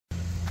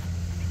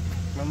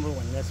Remember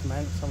when this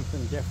meant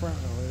something different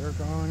when we were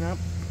growing up?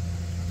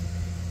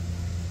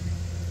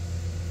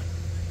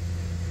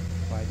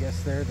 Well, I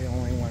guess they're the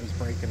only ones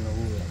breaking the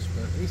rules,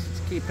 but at least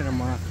it's keeping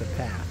them off the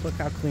path. Look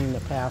how clean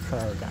the paths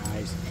are,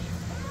 guys.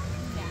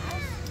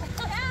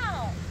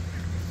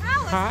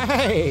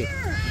 Hi!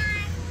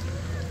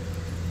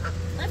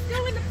 Let's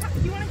go in the park.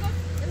 You want to go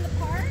in the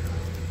park?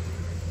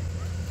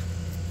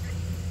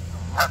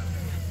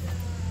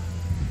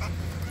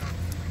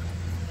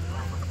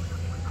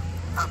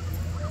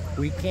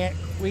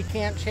 We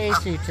can't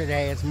chase you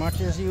today as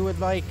much as you would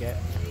like it.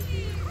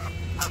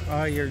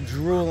 Oh, you're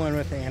drooling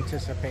with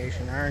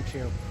anticipation, aren't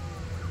you?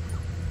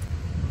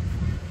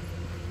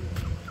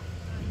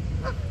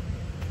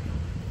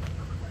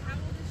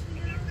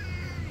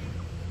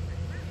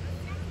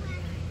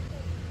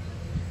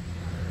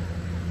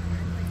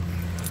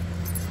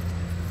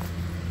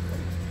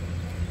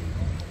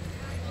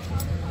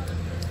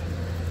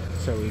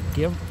 So we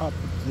give up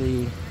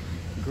the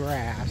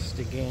grass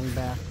to gain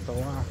back the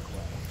walkway.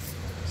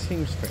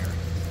 Seems fair.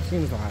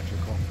 Seems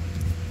logical.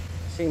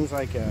 Seems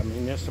like a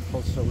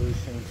municipal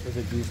solution to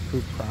the goose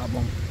poop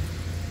problem.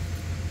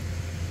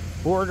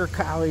 Border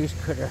collies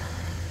could have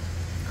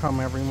come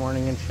every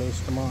morning and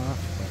chased them off,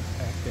 but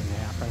that didn't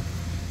happen.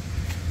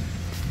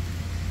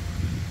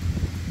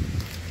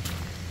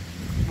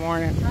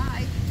 Morning.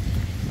 Hi.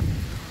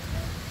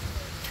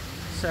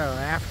 So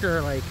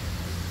after like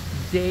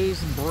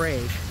days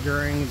break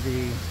during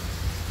the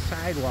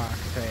sidewalk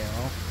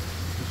sale,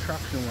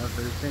 construction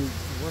workers didn't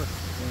work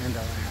the end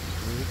of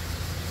last week.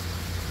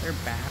 They're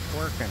back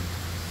working.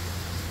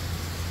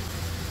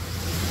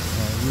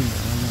 Well, you know,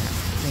 I'm not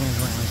standing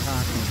around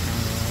talking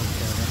kind of like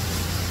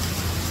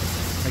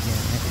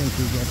again, I think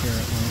we get there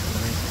at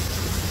 1:30.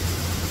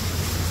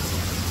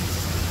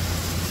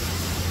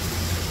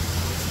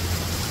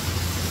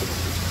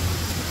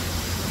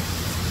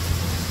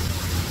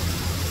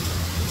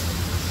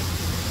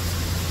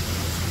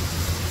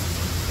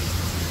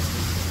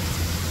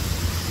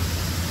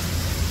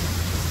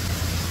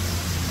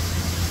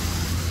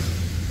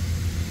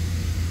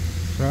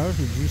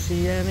 Did you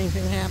see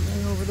anything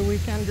happening over the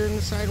weekend during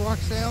the sidewalk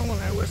sale when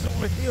I wasn't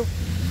with you?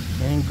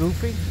 Being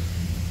goofy?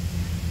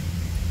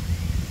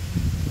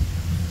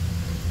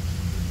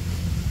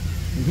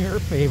 Your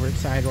favorite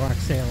sidewalk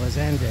sale has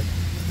ended.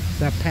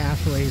 The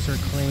pathways are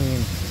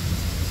clean.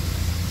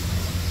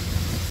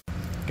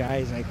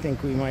 Guys, I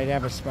think we might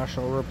have a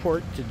special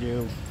report to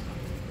do.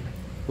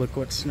 Look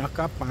what snuck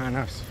up on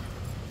us.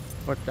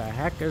 What the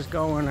heck is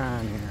going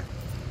on here?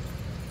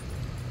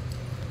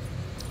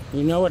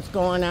 You know what's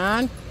going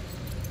on?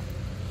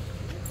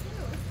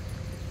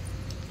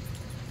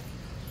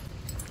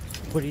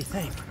 What do you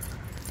think?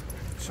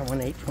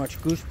 Someone ate too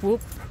much goose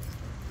poop?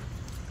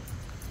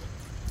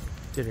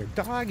 Did a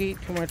dog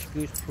eat too much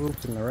goose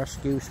poop and the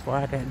rescue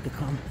squad had to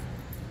come?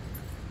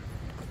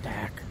 What the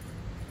heck?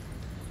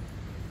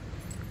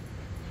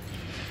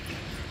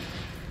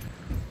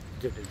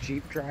 Did a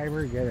Jeep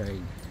driver get a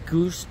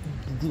goose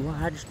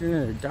lodged in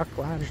it, a duck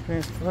lodged in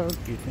his throat?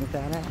 Do you think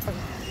that happened?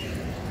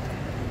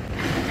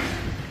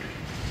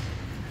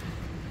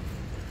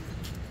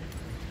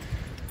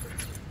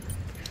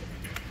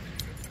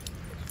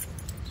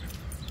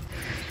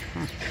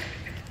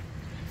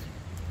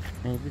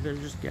 Maybe they're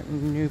just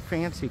getting new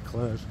fancy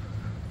clothes.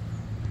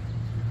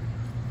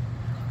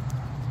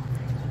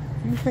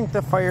 You think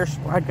the fire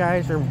squad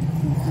guys are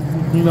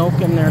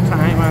milking their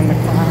time on the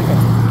clock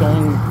and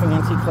going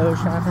fancy clothes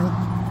shopping?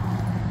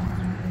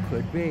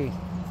 Could be.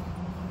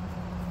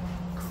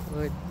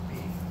 Could be.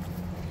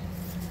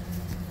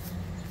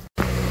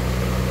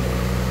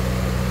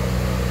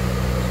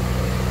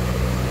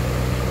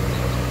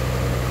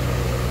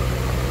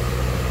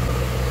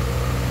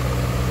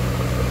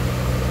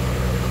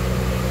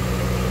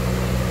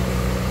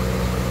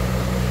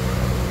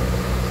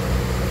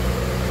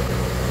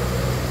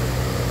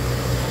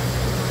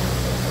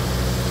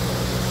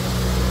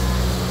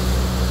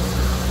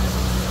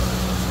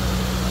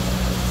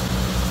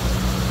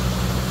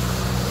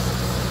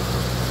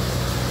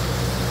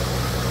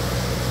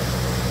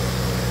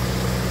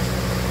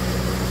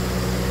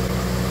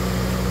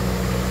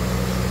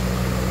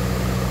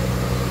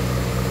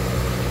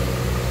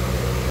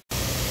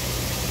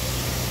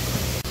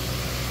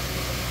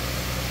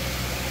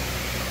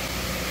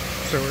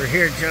 So we're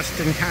here just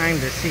in time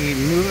to see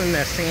moving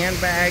the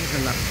sandbags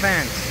and the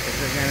fence, because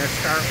they're going to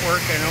start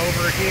working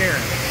over here. On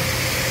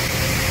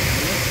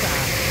this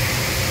side.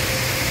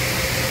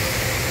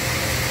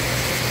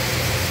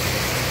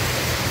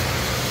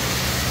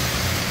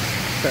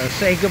 So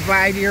say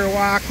goodbye to your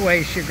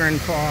walkway, Chagrin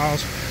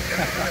Falls.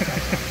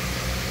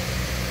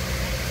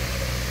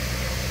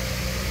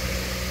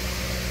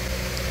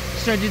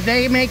 So did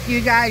they make you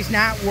guys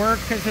not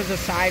work because of the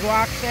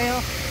sidewalk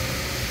sale?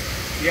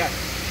 Yes.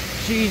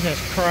 Jesus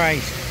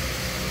Christ.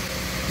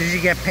 Did you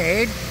get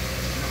paid? No.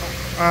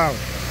 Oh.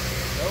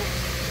 Nope.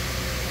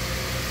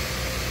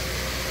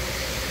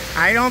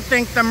 I don't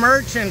think the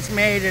merchants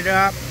made it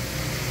up.